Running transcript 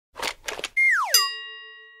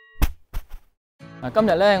今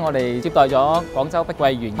日咧，我哋接待咗廣州碧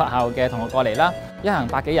桂園學校嘅同學過嚟啦，一行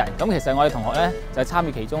百幾人。咁其實我哋同學咧就參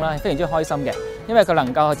與其中啦，非常之開心嘅，因為佢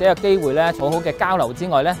能夠或者有機會咧好好嘅交流之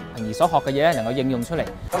外咧，平時所學嘅嘢咧能夠應用出嚟。咁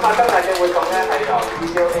今日嘅活動咧係由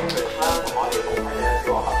VDO English 啦，同我哋共同嘅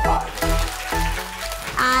小學合辦。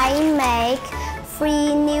I make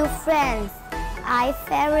 3 new friends. I'm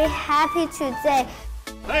very happy today.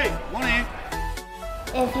 Hey, morning.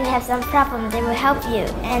 If you have some problem, they will help you,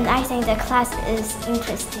 and I think the class is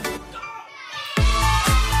interesting.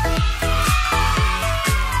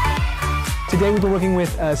 Today we'll be working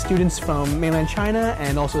with students from mainland China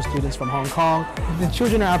and also students from Hong Kong. The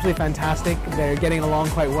children are absolutely fantastic. They're getting along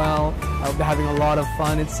quite well. They're having a lot of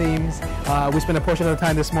fun, it seems. We spent a portion of the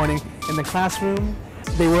time this morning in the classroom.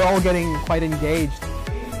 They were all getting quite engaged.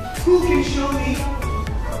 Who can show me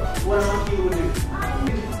what something you would do?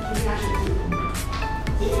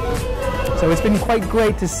 So it's been quite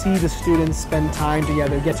great to see the students spend time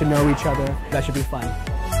together, get to know each other. That should be fun.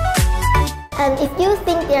 And if you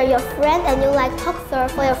think they're your friend and you like talk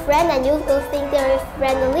for your friend and you will think they're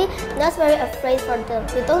friendly, not very afraid for them.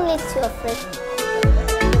 You don't need to afraid.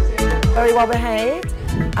 Very well behaved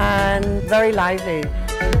and very lively.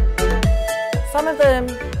 Some of them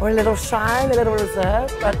were a little shy, a little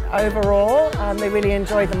reserved, but overall they really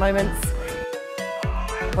enjoyed the moments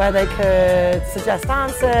where they could suggest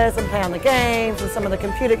answers and play on the games and some of the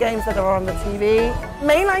computer games that are on the TV.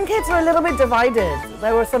 Mainland kids were a little bit divided.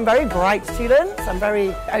 There were some very bright students, some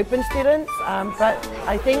very open students, but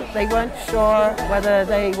I think they weren't sure whether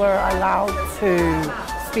they were allowed to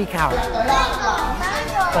speak out.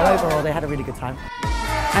 But overall, they had a really good time.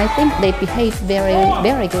 I think they behaved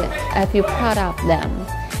very good. I feel proud of them.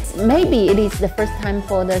 Maybe it is the first time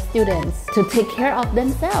for the students to take care of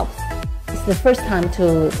themselves. It's the first time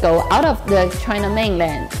to go out of the China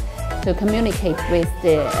mainland to communicate with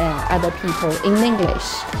the other people in English.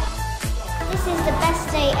 This is the best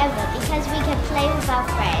day ever because we can play with our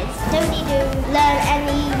friends. Don't need to learn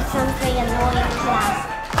something annoying in class.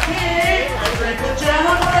 Drink a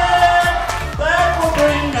gentleman, that will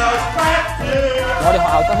bring us back to. 我哋學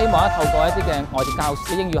校都希望透過一啲嘅外籍教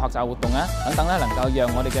師嘅英語學習活動等咧，能夠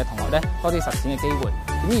讓我哋嘅同學咧多啲實踐嘅機會。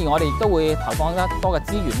咁而我哋亦都會投放得多嘅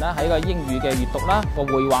資源啦，喺個英語嘅閱讀啦、個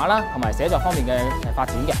繪畫啦同埋寫作方面嘅發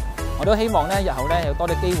展嘅。我都希望咧日後咧有多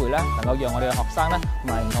啲機會咧，能夠讓我哋嘅學生咧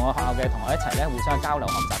同埋唔同嘅學校嘅同學一齊咧互相交流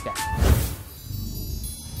學習嘅。